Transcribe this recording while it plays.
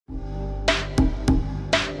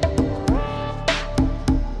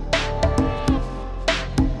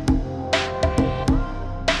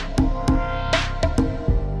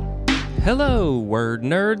Hello, word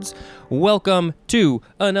nerds. Welcome to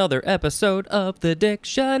another episode of the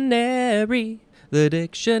dictionary. The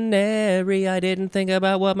dictionary. I didn't think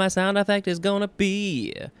about what my sound effect is gonna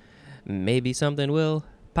be. Maybe something will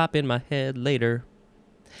pop in my head later.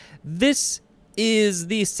 This is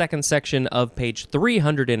the second section of page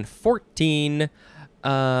 314.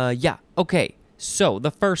 Okay. So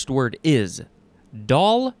the first word is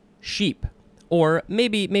Dall sheep. Or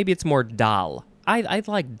maybe it's more Dall. I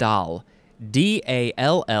like Dall.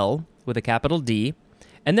 D-A-L-L with a capital D.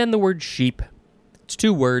 And then the word sheep. It's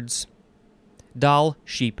two words. Dall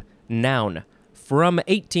sheep. Noun. From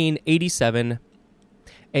 1887.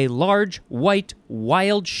 A large, white,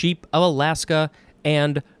 wild sheep of Alaska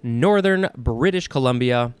and northern British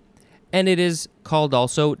Columbia. And it is called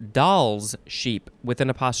also Dall's sheep with an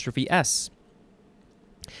apostrophe S.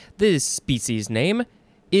 This species name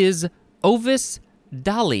is Ovis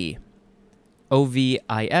dalli.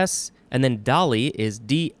 O-V-I-S, and then Dalli is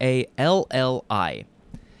D-A-L-L-I.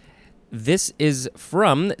 This is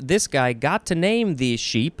from, this guy got to name these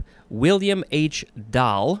sheep, William H.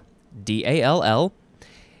 Dall, D-A-L-L.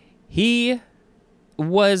 He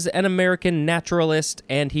was an American naturalist,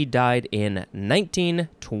 and he died in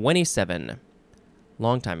 1927.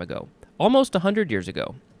 Long time ago. Almost 100 years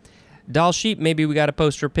ago. Dall sheep, maybe we got a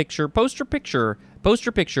poster picture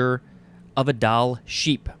of a Dall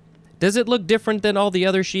sheep. Does it look different than all the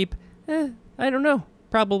other sheep? I don't know.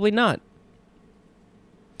 Probably not.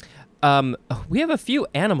 We have a few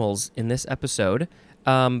animals in this episode,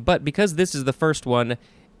 but because this is the first one,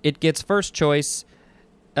 it gets first choice,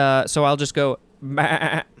 so I'll just go,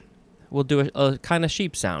 bah. We'll do a kind of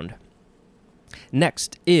sheep sound.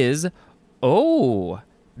 Next is, Dall's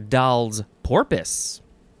porpoise,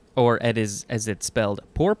 or as it's spelled,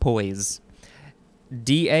 porpoise.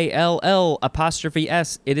 D-A-L-L apostrophe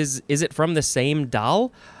S. Is it from the same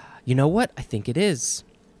Dall? You know what? I think it is.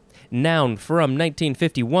 Noun from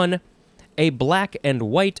 1951. A black and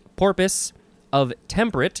white porpoise of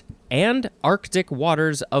temperate and Arctic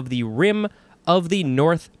waters of the rim of the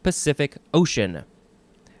North Pacific Ocean.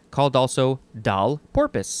 Called also Dall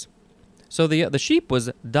porpoise. So the sheep was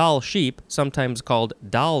Dall sheep, sometimes called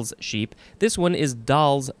Dall's sheep. This one is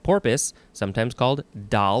Dall's porpoise, sometimes called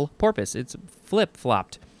Dall porpoise. It's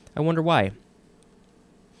flip-flopped. I wonder why.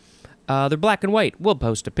 They're black and white. We'll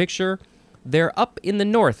post a picture. They're up in the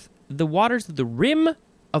north, the waters of the rim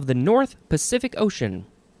of the North Pacific Ocean.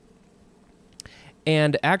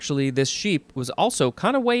 And actually, this sheep was also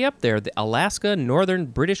kind of way up there, the Alaska, northern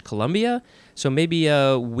British Columbia. So maybe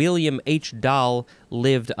William H. Dall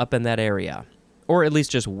lived up in that area, or at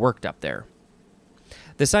least just worked up there.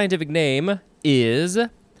 The scientific name is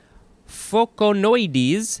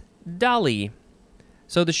Phoconoides dalli.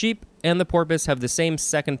 So the sheep and the porpoise have the same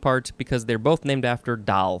second part because they're both named after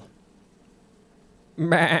Dall.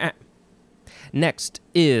 Next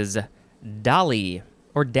is Dalli.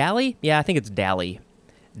 Or Dally? Yeah, I think it's Dally.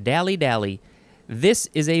 Dally. This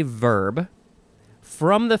is a verb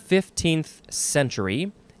from the 15th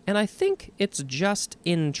century, and I think it's just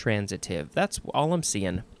intransitive. That's all I'm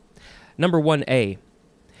seeing. Number 1A.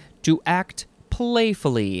 To act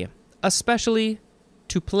playfully, especially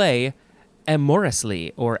to play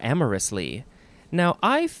amorously or amorously. Now,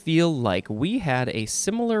 I feel like we had a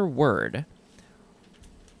similar word.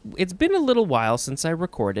 It's been a little while since I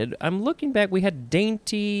recorded. I'm looking back. We had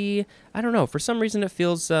dainty. I don't know. For some reason, it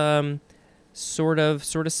feels sort of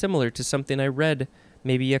similar to something I read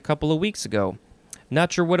maybe a couple of weeks ago.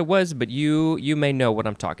 Not sure what it was, but you may know what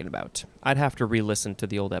I'm talking about. I'd have to re-listen to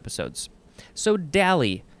the old episodes. So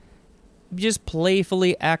dally, just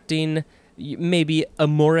playfully acting, maybe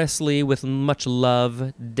amorously with much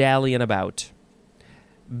love, dallying about.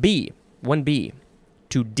 1B,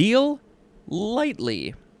 to deal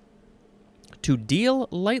lightly. To deal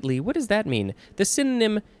lightly, what does that mean? The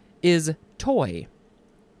synonym is toy.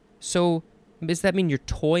 So, does that mean you're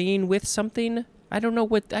toying with something?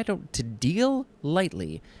 To deal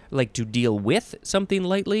lightly. Like to deal with something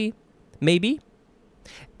lightly? Maybe.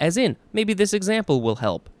 As in, maybe this example will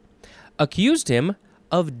help. Accused him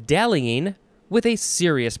of dallying with a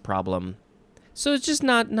serious problem. So it's just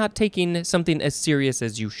not taking something as serious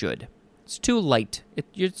as you should. It's too light.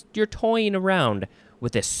 You're toying around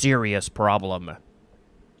with a serious problem.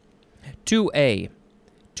 2A,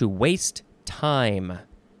 to waste time.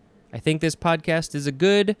 I think this podcast is a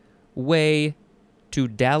good way to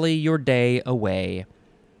dally your day away.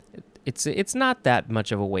 It's not that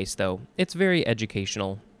much of a waste, though. It's very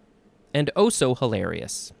educational and oh so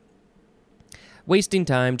hilarious. Wasting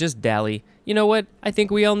time, just dally. You know what? I think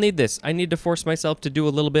we all need this. I need to force myself to do a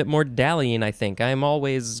little bit more dallying, I think. I'm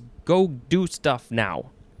always go do stuff now.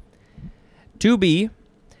 To be,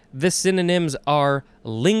 the synonyms are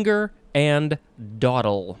linger and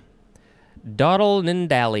dawdle. Dawdle and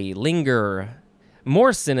dally, linger.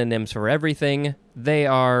 More synonyms for everything. They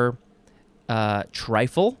are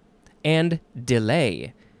trifle and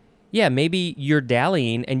delay. Yeah, maybe you're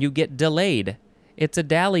dallying and you get delayed. It's a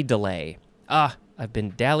dally delay. I've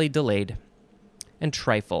been dally delayed. And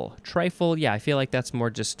trifle. Trifle, yeah, I feel like that's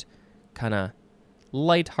more just kind of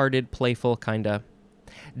light-hearted, playful, kind of.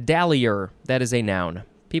 Dallier, that is a noun.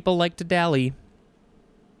 People like to dally.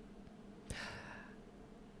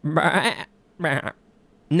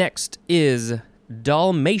 Next is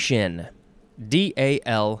Dalmatian.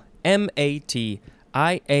 Dalmatian.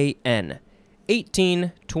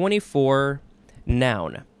 1824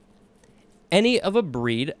 noun. Any of a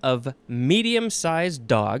breed of medium-sized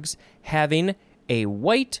dogs having a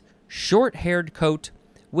white, short-haired coat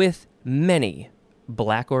with many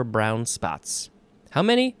black or brown spots. How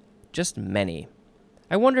many? Just many.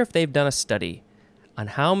 I wonder if they've done a study on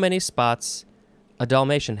how many spots a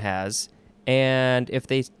Dalmatian has, and if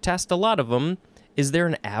they test a lot of them, is there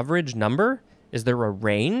an average number? Is there a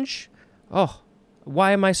range? Oh,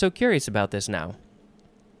 why am I so curious about this now?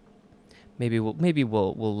 Maybe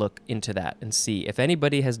we'll look into that and see if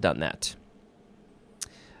anybody has done that.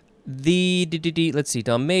 Let's see,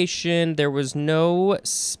 Dalmatian, there was no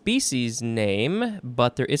species name,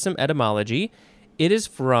 but there is some etymology. It is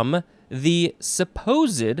from the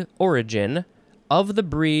supposed origin of the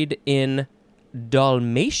breed in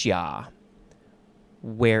Dalmatia.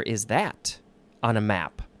 Where is that on a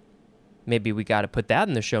map? Maybe we got to put that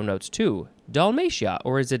in the show notes too. Dalmatia,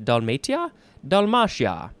 or is it Dalmatia?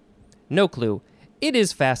 Dalmatia. No clue. It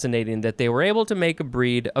is fascinating that they were able to make a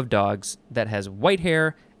breed of dogs that has white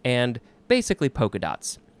hair and basically polka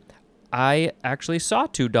dots. I actually saw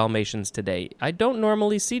 2 Dalmatians today. I don't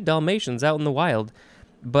normally see Dalmatians out in the wild,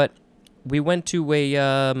 but we went to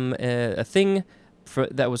a thing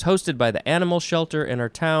that was hosted by the animal shelter in our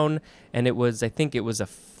town, and I think it was a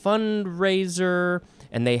fundraiser,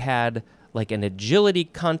 and they had like an agility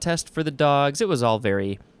contest for the dogs. It was all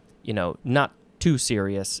very, not too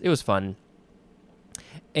serious. It was fun.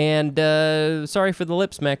 And sorry for the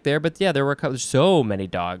lip smack there, but yeah, there were so many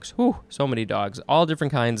dogs. Whew, so many dogs. All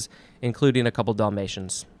different kinds, including a couple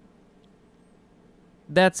Dalmatians.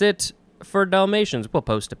 That's it for Dalmatians. We'll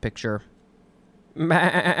post a picture.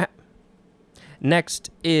 Next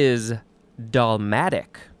is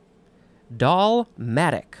dalmatic.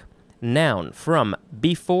 Dalmatic. Noun from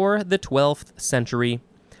before the 12th century.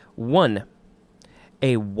 1.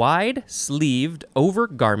 A wide-sleeved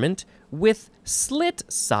overgarment with slit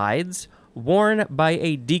sides worn by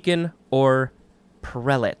a deacon or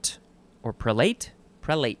prelate. Or prelate?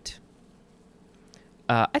 Prelate.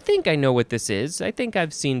 I think I know what this is. I think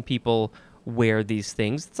I've seen people wear these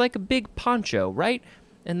things. It's like a big poncho, right?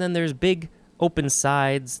 And then there's big open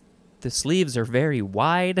sides. The sleeves are very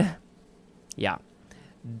wide. Yeah.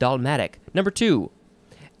 Dalmatic. Number 2.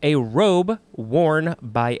 A robe worn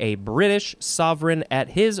by a British sovereign at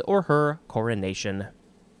his or her coronation.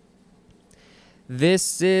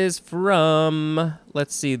 This is from,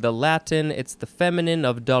 let's see, the Latin. It's the feminine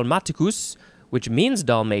of Dalmaticus, which means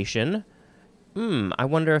Dalmatian. I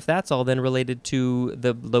wonder if that's all then related to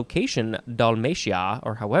the location Dalmatia,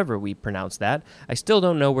 or however we pronounce that. I still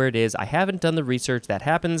don't know where it is. I haven't done the research. That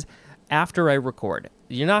happens after I record.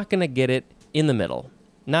 You're not going to get it in the middle.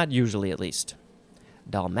 Not usually, at least.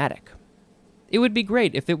 Dalmatic. It would be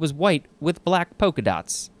great if it was white with black polka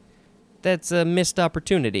dots. That's a missed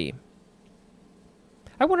opportunity.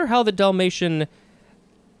 I wonder how the Dalmatian...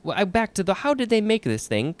 Back to how did they make this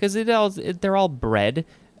thing? Because they're all bred.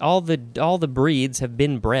 All the breeds have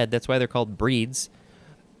been bred. That's why they're called breeds.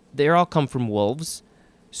 They all come from wolves.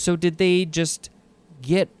 So did they just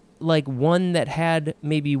get like one that had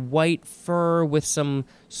maybe white fur with some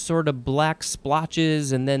sort of black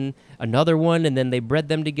splotches, and then another one, and then they bred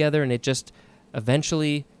them together, and it just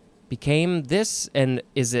eventually became this? And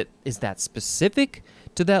is that specific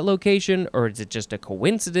to that location, or is it just a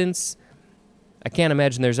coincidence? I can't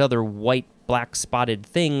imagine there's other white, black spotted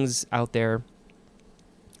things out there.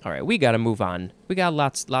 All right, we got to move on. We got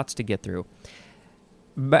lots to get through.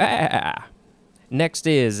 Bah. Next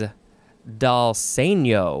is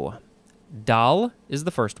Dalsenio. Dall is the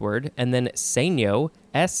first word, and then senio,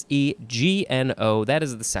 S-E-G-N-O, that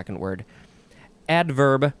is the second word.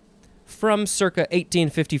 Adverb from circa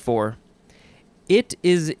 1854. It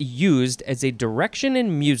is used as a direction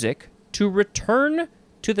in music to return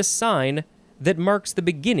to the sign that marks the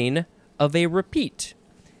beginning of a repeat.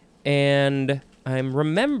 And I'm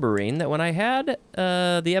remembering that when I had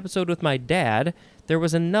the episode with my dad, there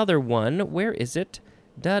was another one. Where is it?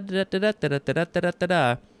 Where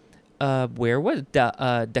was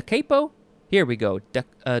da capo? Here we go. Da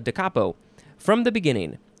capo. From the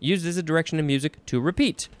beginning. Used as a direction in music to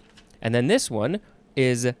repeat. And then this one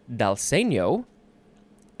is dal segno.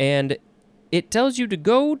 And it tells you to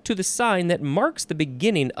go to the sign that marks the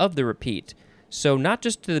beginning of the repeat. So not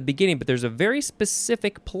just to the beginning, but there's a very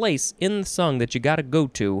specific place in the song that you got to go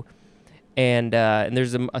to. And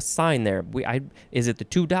there's a sign there. Is it the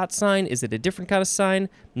 2 dot sign? Is it a different kind of sign?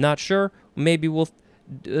 Not sure. Maybe we'll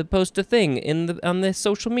post a thing on the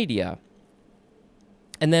social media.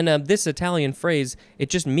 And then this Italian phrase,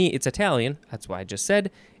 it's Italian. That's why I just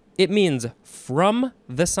said. It means from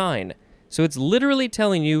the sign. So it's literally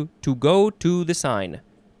telling you to go to the sign.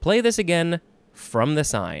 Play this again from the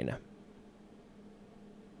sign.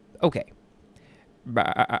 Okay.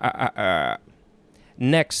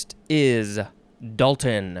 Next is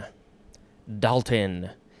Dalton.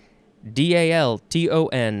 Dalton.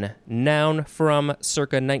 Dalton. Noun from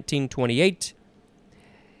circa 1928.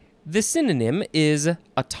 The synonym is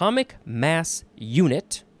atomic mass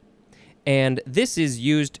unit, and this is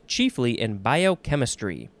used chiefly in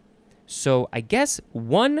biochemistry. So I guess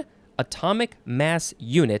one atomic mass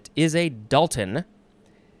unit is a Dalton,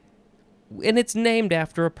 and it's named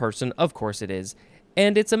after a person, of course it is,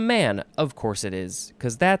 and it's a man, of course it is,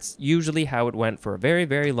 because that's usually how it went for a very,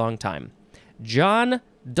 very long time. John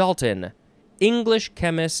Dalton, English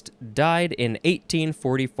chemist, died in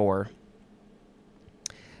 1844.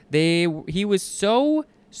 He was so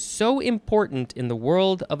important in the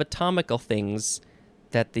world of atomical things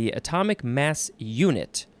that the atomic mass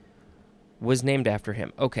unit was named after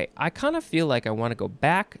him. Okay, I kind of feel like I want to go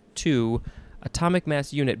back to atomic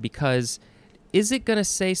mass unit because is it going to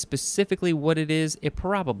say specifically what it is? It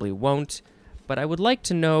probably won't, but I would like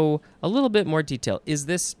to know a little bit more detail.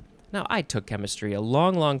 Now, I took chemistry a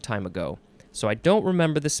long, long time ago, so I don't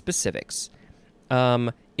remember the specifics.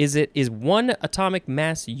 Is one atomic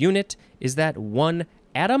mass unit, is that one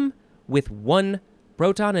atom with one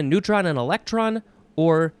proton and neutron and electron,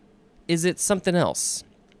 or is it something else?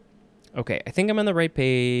 Okay, I think I'm on the right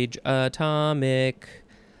page. Atomic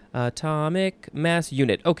mass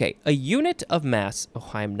unit. Okay, a unit of mass. Oh,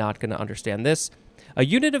 I'm not going to understand this. A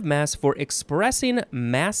unit of mass for expressing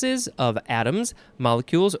masses of atoms,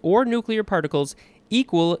 molecules, or nuclear particles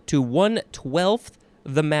equal to 1/12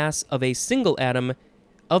 the mass of a single atom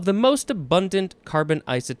of the most abundant carbon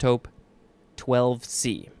isotope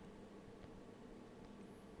 12C.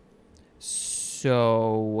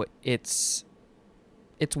 So it's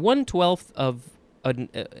 1/12 of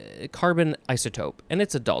a carbon isotope, and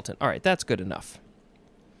it's a Dalton. All right, that's good enough.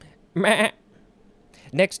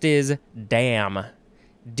 Next is dam.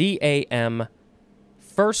 D-A-M.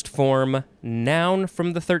 First form, noun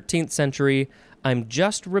from the 13th century. I'm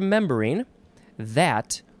just remembering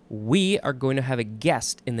that we are going to have a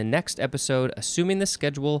guest in the next episode, assuming the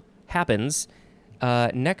schedule happens.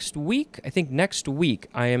 Next week,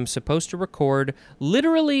 I am supposed to record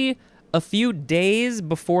literally a few days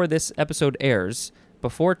before this episode airs,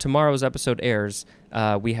 before tomorrow's episode airs.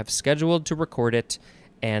 We have scheduled to record it,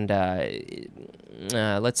 and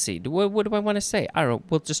let's see. What do I want to say? I don't know.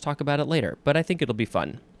 We'll just talk about it later, but I think it'll be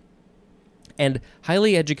fun and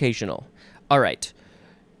highly educational. All right.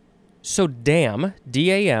 So dam,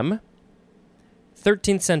 D-A-M,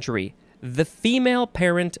 13th century, the female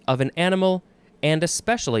parent of an animal and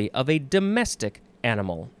especially of a domestic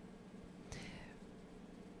animal.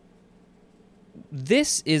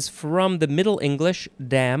 This is from the Middle English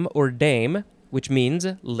dam or dame, which means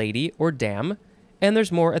lady or dam, and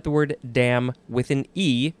there's more at the word dam with an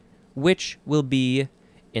E, which will be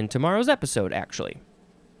in tomorrow's episode, actually.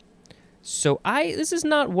 So this is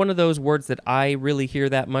not one of those words that I really hear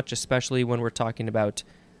that much, especially when we're talking about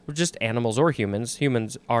just animals or humans.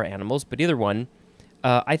 Humans are animals, but either one.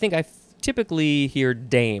 I think I typically hear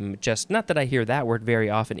dame, just not that I hear that word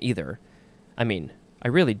very often either. I mean, I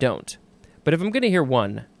really don't. But if I'm going to hear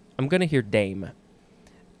one, I'm going to hear dame.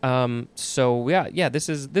 So yeah,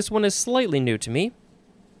 this one is slightly new to me.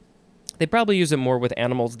 They probably use it more with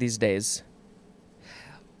animals these days.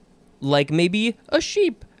 Like maybe a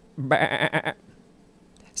sheep.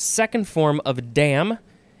 Second form of dam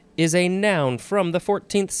is a noun from the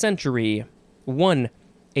 14th century. 1.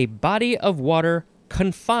 A body of water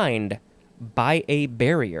confined by a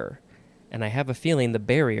barrier. And I have a feeling the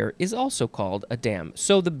barrier is also called a dam.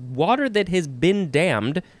 So the water that has been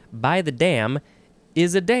dammed by the dam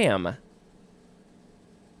is a dam.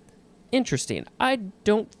 Interesting. I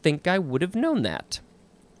don't think I would have known that.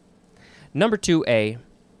 Number 2A.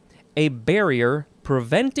 A barrier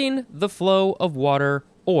preventing the flow of water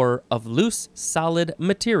or of loose solid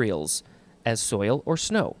materials. as soil or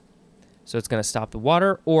snow. So it's going to stop the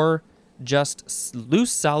water or just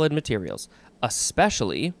loose solid materials,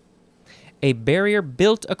 especially a barrier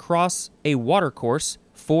built across a watercourse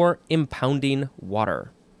for impounding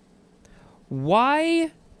water.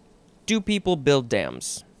 Why do people build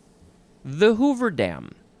dams? The Hoover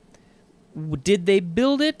Dam. Did they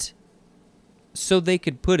build it so they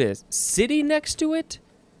could put a city next to it?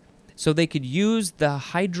 So they could use the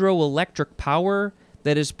hydroelectric power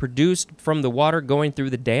that is produced from the water going through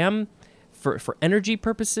the dam for energy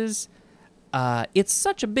purposes? It's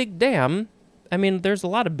such a big dam. I mean, there's a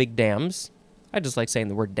lot of big dams. I just like saying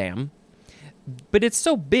the word dam. But it's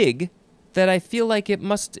so big that I feel like it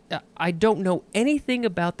must... I don't know anything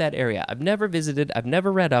about that area. I've never visited. I've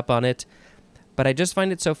never read up on it. But I just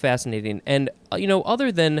find it so fascinating. And,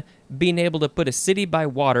 other than being able to put a city by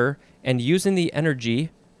water and using the energy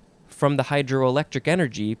from the hydroelectric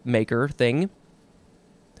energy maker thing,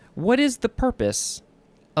 what is the purpose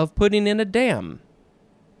of putting in a dam?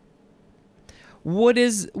 What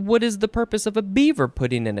is the purpose of a beaver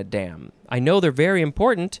putting in a dam? I know they're very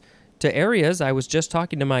important to areas. I was just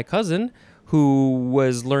talking to my cousin who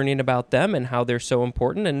was learning about them and how they're so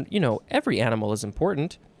important. And, every animal is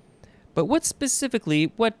important. But what's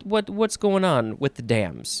going on with the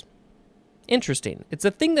dams? Interesting. It's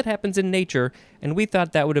a thing that happens in nature, and we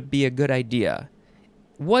thought that would be a good idea.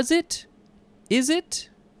 Was it? Is it?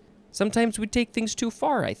 Sometimes we take things too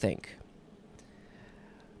far, I think.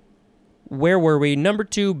 Where were we? Number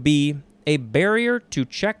 2B, a barrier to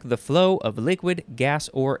check the flow of liquid, gas,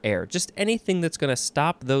 or air. Just anything that's going to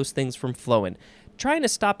stop those things from flowing. Trying to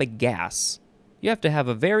stop a gas, you have to have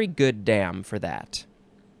a very good dam for that.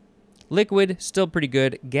 Liquid, still pretty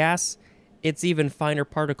good. Gas, it's even finer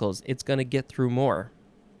particles. It's going to get through more.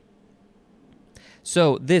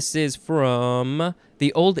 So this is from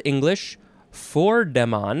the Old English,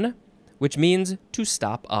 fordemon, which means to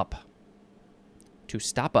stop up. To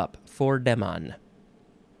stop up, fordemon.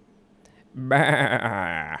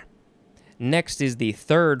 Next is the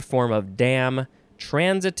third form of dam,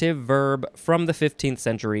 transitive verb from the 15th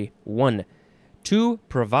century. 1. To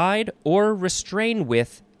provide or restrain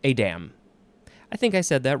with a dam. I think I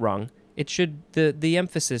said that wrong. It should, the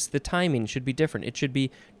emphasis, the timing should be different. It should be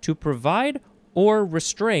to provide or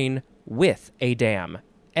restrain with a dam.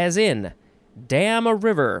 As in, dam a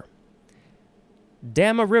river.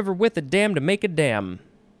 Dam a river with a dam to make a dam.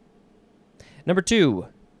 Number 2,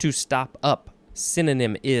 to stop up.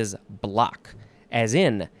 Synonym is block. As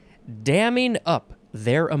in, damming up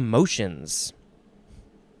their emotions.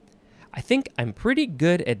 I think I'm pretty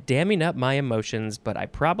good at damming up my emotions, but I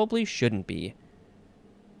probably shouldn't be.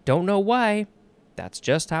 Don't know why. That's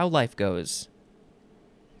just how life goes.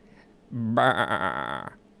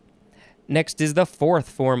 Brr. Next is the fourth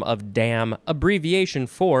form of dam, abbreviation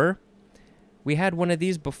for... We had one of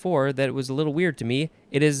these before that was a little weird to me.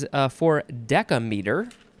 It is for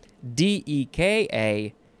decameter,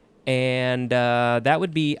 D-E-K-A, and that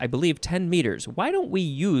would be, I believe, 10 meters. Why don't we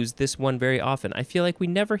use this one very often? I feel like we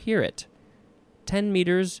never hear it. 10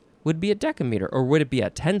 meters would be a decameter, or would it be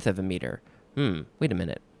a tenth of a meter? Wait a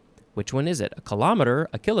minute. Which one is it? A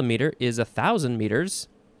kilometer is 1,000 meters.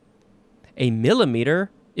 A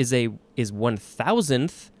millimeter is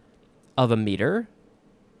 1,000th of a meter.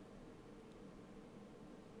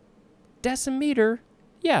 Decimeter,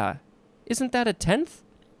 yeah. Isn't that a tenth?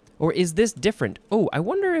 Or is this different? Oh, I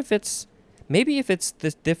wonder if it's... Maybe if it's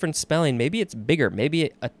this different spelling, maybe it's bigger.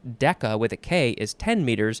 Maybe a deca with a K is 10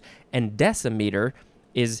 meters, and decimeter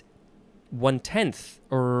is 1/10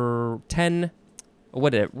 or 10...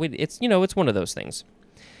 It's, it's one of those things.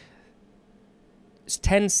 It's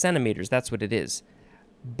 10 centimeters, that's what it is.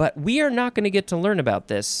 But we are not going to get to learn about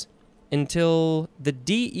this until the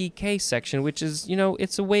DEK section, which is,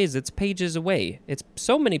 it's a ways, it's pages away. It's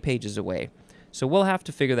so many pages away. So we'll have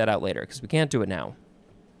to figure that out later, because we can't do it now.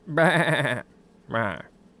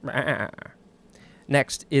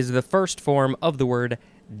 Next is the first form of the word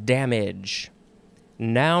damage.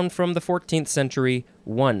 Noun from the 14th century.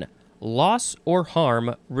 1. Loss or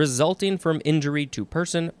harm resulting from injury to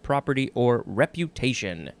person, property, or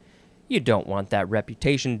reputation. You don't want that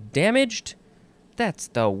reputation damaged. That's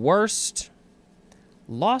the worst.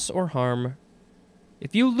 Loss or harm.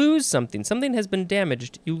 If you lose something has been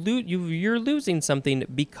damaged, you're losing something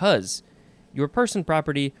because your person,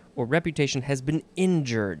 property, or reputation has been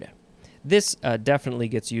injured. This definitely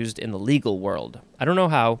gets used in the legal world. I don't know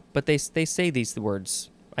how, but they say these words,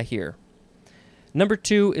 I hear. Number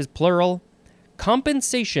 2 is plural.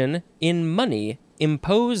 Compensation in money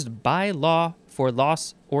imposed by law for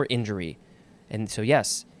loss or injury. And so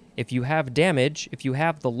yes, if you have damage, if you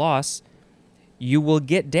have the loss, you will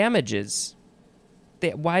get damages.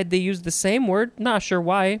 Why'd they use the same word? Not sure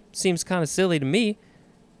why. Seems kind of silly to me.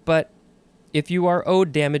 But if you are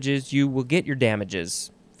owed damages, you will get your damages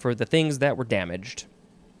for the things that were damaged.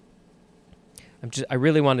 I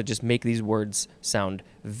really want to just make these words sound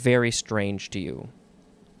very strange to you.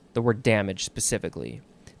 The word damage specifically.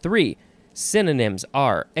 3, synonyms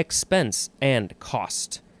are expense and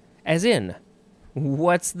cost. As in,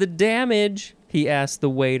 what's the damage? He asked the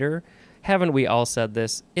waiter. Haven't we all said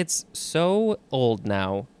this? It's so old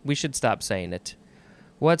now. We should stop saying it.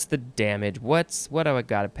 What's the damage? What do I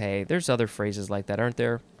gotta pay? There's other phrases like that, aren't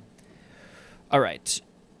there? All right.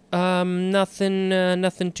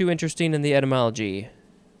 Nothing too interesting in the etymology.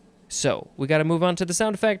 So, we gotta move on to the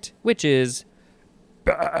sound effect, which is...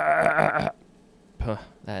 That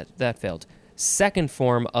failed. Second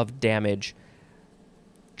form of damage.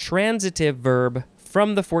 Transitive verb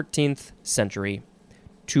from the 14th century.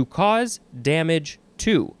 To cause damage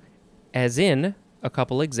to. As in, a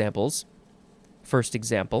couple examples. First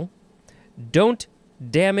example. Don't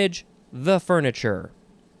damage the furniture.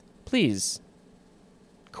 Please.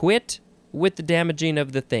 Quit with the damaging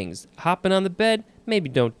of the things. Hopping on the bed, maybe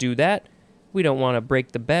don't do that. We don't want to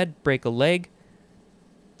break the bed, break a leg.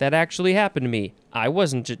 That actually happened to me. I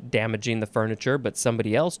wasn't damaging the furniture, but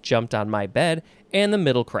somebody else jumped on my bed and the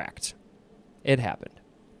middle cracked. It happened.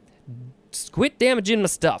 Quit damaging my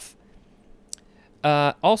stuff.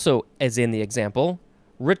 Also, as in the example,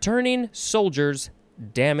 returning soldiers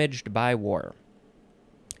damaged by war.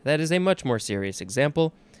 That is a much more serious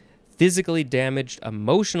example. Physically damaged,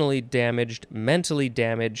 emotionally damaged, mentally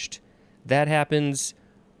damaged. That happens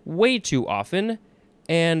way too often,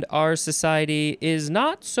 and our society is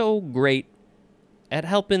not so great at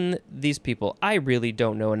helping these people. I really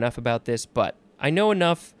don't know enough about this, but I know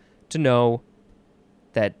enough to know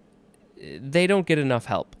that they don't get enough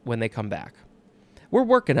help when they come back. We're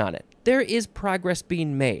working on it. There is progress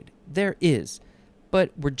being made. There is.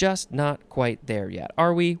 But we're just not quite there yet,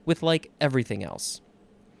 are we? With like everything else.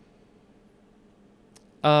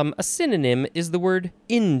 A synonym is the word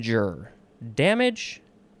injure. Damage,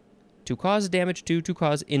 to cause damage to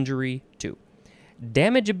cause injury to.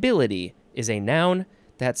 Damageability is a noun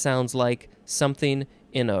that sounds like something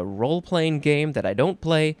in a role-playing game that I don't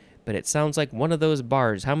play, but it sounds like one of those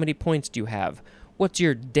bars. How many points do you have? What's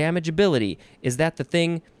your damageability? Is that the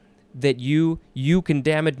thing that you can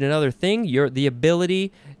damage another thing? The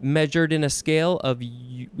ability measured in a scale of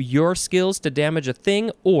your skills to damage a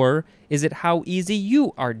thing? Or is it how easy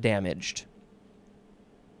you are damaged?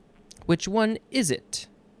 Which one is it?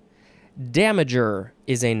 Damager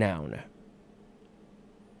is a noun.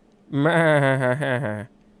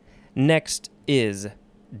 Next is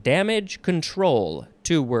damage control.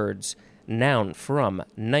 2 words. Noun from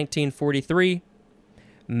 1943.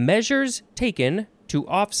 Measures taken to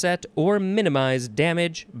offset or minimize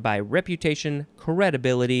damage by reputation,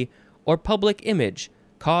 credibility, or public image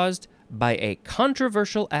caused by a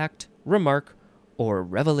controversial act, remark, or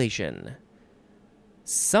revelation.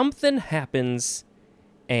 Something happens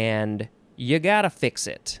and you gotta fix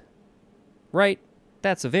it. Right?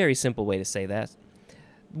 That's a very simple way to say that.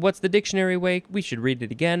 What's the dictionary way? We should read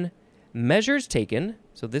it again. Measures taken,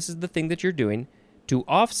 so this is the thing that you're doing, to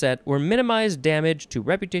offset or minimize damage to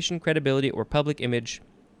reputation, credibility, or public image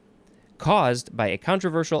caused by a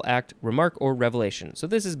controversial act, remark, or revelation. So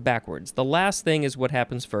this is backwards. The last thing is what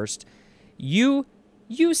happens first. You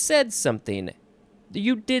said something.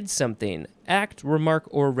 You did something. Act, remark,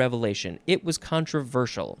 or revelation. It was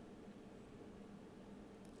controversial.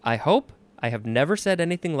 I hope. I have never said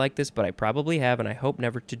anything like this, but I probably have, and I hope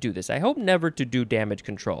never to do this. I hope never to do damage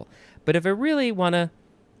control. But if I really want to,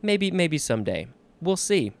 maybe someday. We'll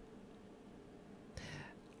see.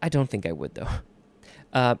 I don't think I would,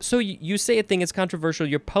 though. So you say a thing is controversial.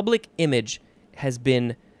 Your public image has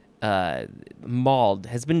been mauled,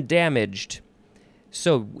 has been damaged.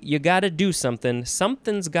 So you got to do something.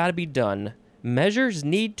 Something's got to be done. Measures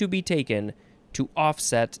need to be taken to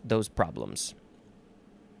offset those problems.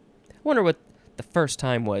 I wonder what the first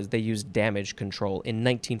time was they used damage control in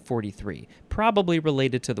 1943. Probably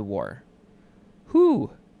related to the war.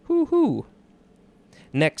 Who?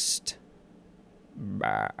 Next.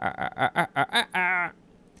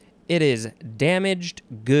 It is damaged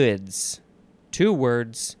goods. 2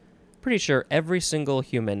 words. Pretty sure every single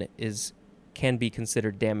human can be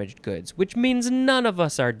considered damaged goods, which means none of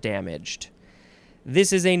us are damaged.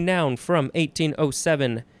 This is a noun from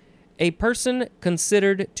 1807. A person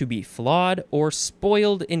considered to be flawed or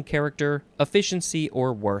spoiled in character, efficiency,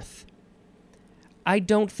 or worth. I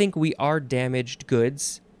don't think we are damaged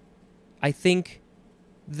goods. I think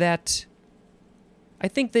that I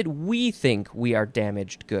think that we think we are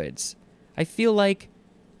damaged goods. I feel like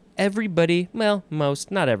everybody, well,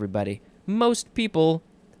 not everybody, most people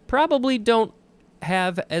probably don't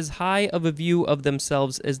have as high of a view of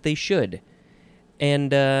themselves as they should.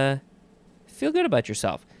 And feel good about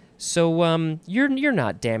yourself. So you're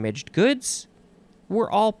not damaged goods. We're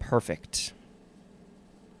all perfect.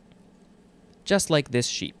 Just like this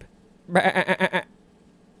sheep.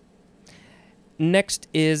 Next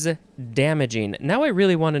is damaging. Now I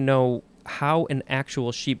really want to know how an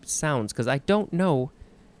actual sheep sounds, because I don't know.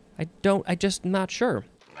 I just not sure.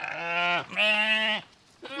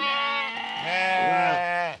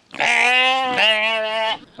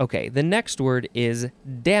 Okay, the next word is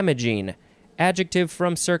damaging. Adjective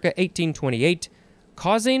from circa 1828,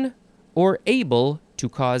 causing or able to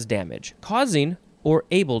cause damage. Causing or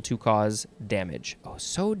able to cause damage. Oh,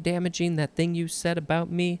 so damaging, that thing you said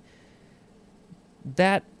about me.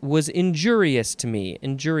 That was injurious to me.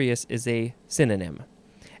 Injurious is a synonym.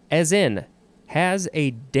 As in, has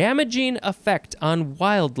a damaging effect on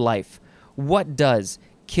wildlife. What does?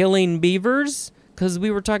 Killing beavers? Because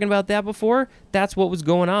we were talking about that before. That's what was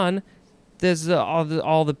going on. There's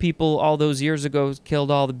all the people all those years ago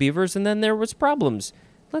killed all the beavers, and then there was problems.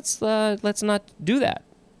 Let's not do that.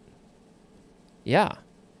 Yeah,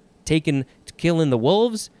 killing the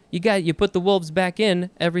wolves. You put the wolves back in.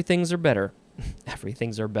 Everything's are better.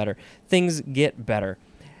 Everything's are better. Things get better.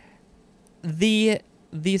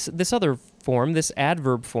 This other form, this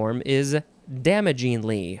adverb form, is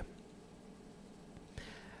damagingly.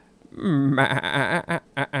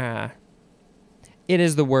 It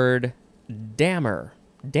is the word dammer.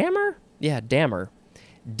 Dammer? Yeah, dammer.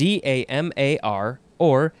 D-A-M-A-R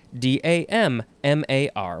or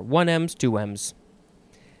D-A-M-M-A-R. 1 M's, 2 M's.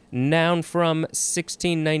 Noun from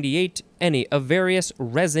 1698. Any of various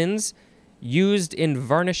resins used in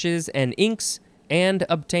varnishes and inks and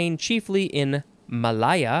obtained chiefly in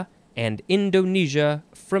Malaya and Indonesia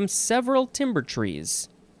from several timber trees.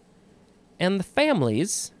 And the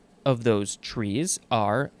families of those trees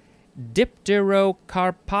are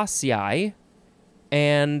Dipterocarpaceae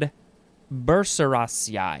and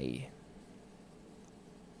Burseraceae.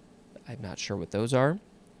 I'm not sure what those are.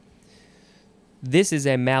 This is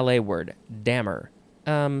a Malay word, dammer.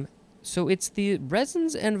 So it's the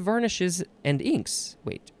resins and varnishes and inks.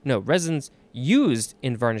 Wait, no, resins used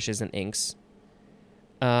in varnishes and inks.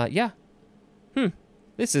 Yeah.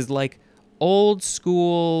 This is like old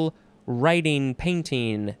school writing,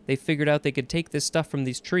 painting. They figured out they could take this stuff from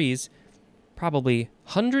these trees probably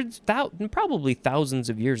probably thousands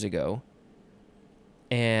of years ago,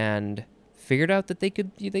 and figured out that they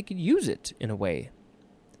could use it in a way.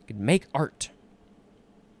 They could make art.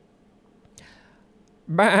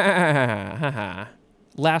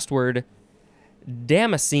 Last word,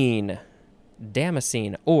 damascene.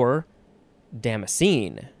 Damascene or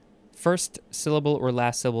damascene. First syllable or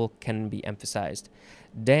last syllable can be emphasized.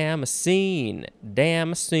 Damascene.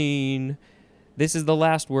 Damascene. This is the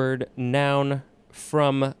last word, noun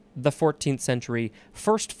from the 14th century.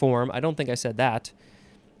 First form, I don't think I said that.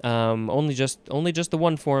 Only just the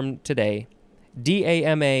one form today.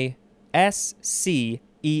 D-A-M-A-S-C-E-N-E.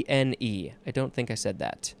 I don't think I said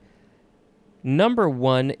that. Number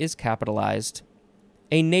 1 is capitalized.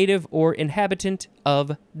 A native or inhabitant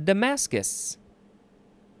of Damascus.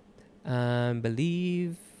 I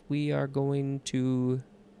believe we are going to...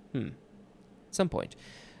 some point.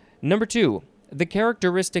 Number 2, the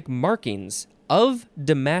characteristic markings of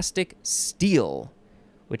Damascus steel,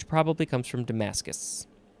 which probably comes from Damascus.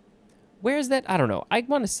 Where is that? I don't know. I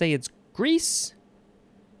want to say it's Greece,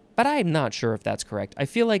 but I'm not sure if that's correct. I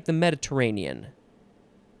feel like the Mediterranean,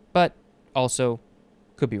 but also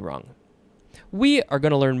could be wrong. We are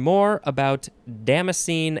going to learn more about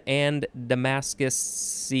Damascene and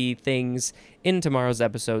Damascus-y things in tomorrow's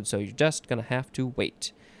episode, so you're just going to have to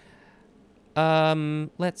wait.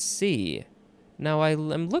 Let's see. Now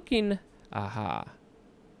I'm looking... 5,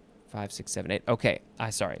 6, 7, 8. Okay,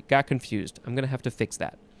 sorry, got confused. I'm going to have to fix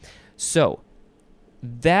that. So,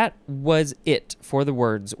 that was it for the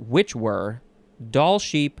words, which were Dall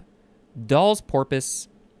sheep, Dall's porpoise,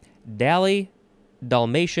 Dally,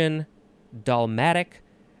 Dalmatian, Dalmatic,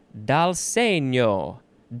 Dalsenio,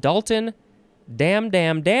 Dalton,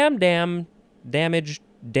 damage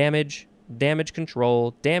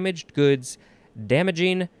control, damaged goods,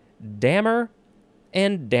 damaging, dammer,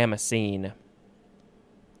 and damascene.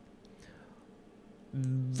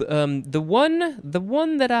 The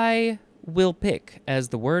one that I will pick as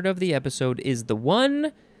the word of the episode is the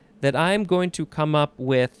one that I'm going to come up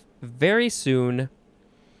with very soon.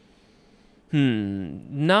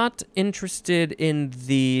 Not interested in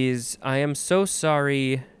these. I am so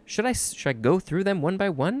sorry. Should I go through them one by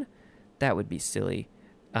one? That would be silly.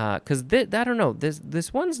 Because I don't know.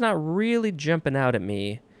 This one's not really jumping out at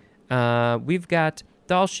me. We've got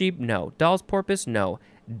Dall sheep, no. Dall's porpoise, no.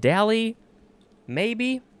 Dally,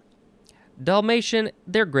 maybe. Dalmatian,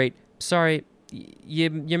 they're great. Sorry, you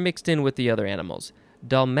mixed in with the other animals.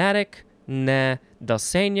 Dalmatic, nah.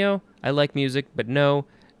 Dalsenio, I like music, but no.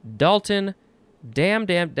 Dalton, dams,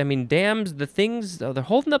 the things, they're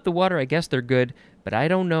holding up the water, I guess they're good, but I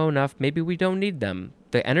don't know enough. Maybe we don't need them.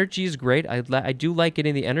 The energy is great. I do like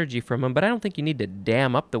getting the energy from them, but I don't think you need to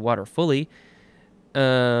dam up the water fully.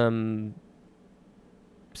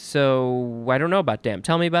 So I don't know about dam.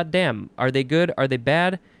 Tell me about dam. Are they good? Are they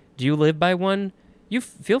bad? Do you live by one? You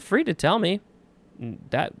feel free to tell me.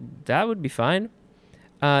 That would be fine.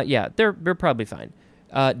 Yeah, they're probably fine.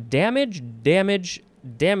 Damage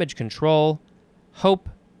control. Hope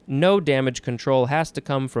no damage control has to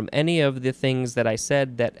come from any of the things that I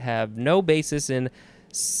said that have no basis in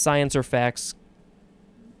science or facts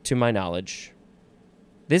to my knowledge.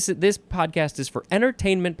 This podcast is for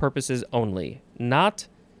entertainment purposes only, not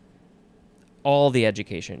all the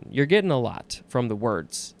education. You're getting a lot from the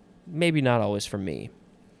words, maybe not always from me.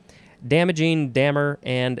 Damaging, dammer,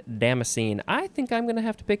 and damascene. I think I'm going to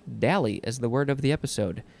have to pick dally as the word of the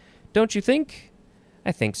episode. Don't you think?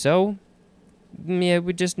 I think so. Yeah,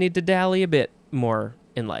 we just need to dally a bit more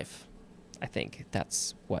in life. I think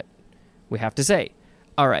that's what we have to say.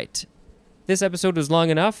 All right. This episode was long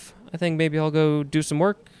enough. I think maybe I'll go do some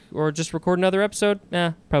work or just record another episode.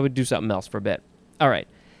 Probably do something else for a bit. All right.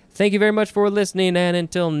 Thank you very much for listening, and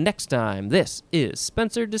until next time, this is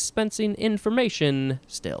Spencer dispensing information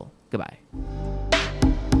still. Goodbye.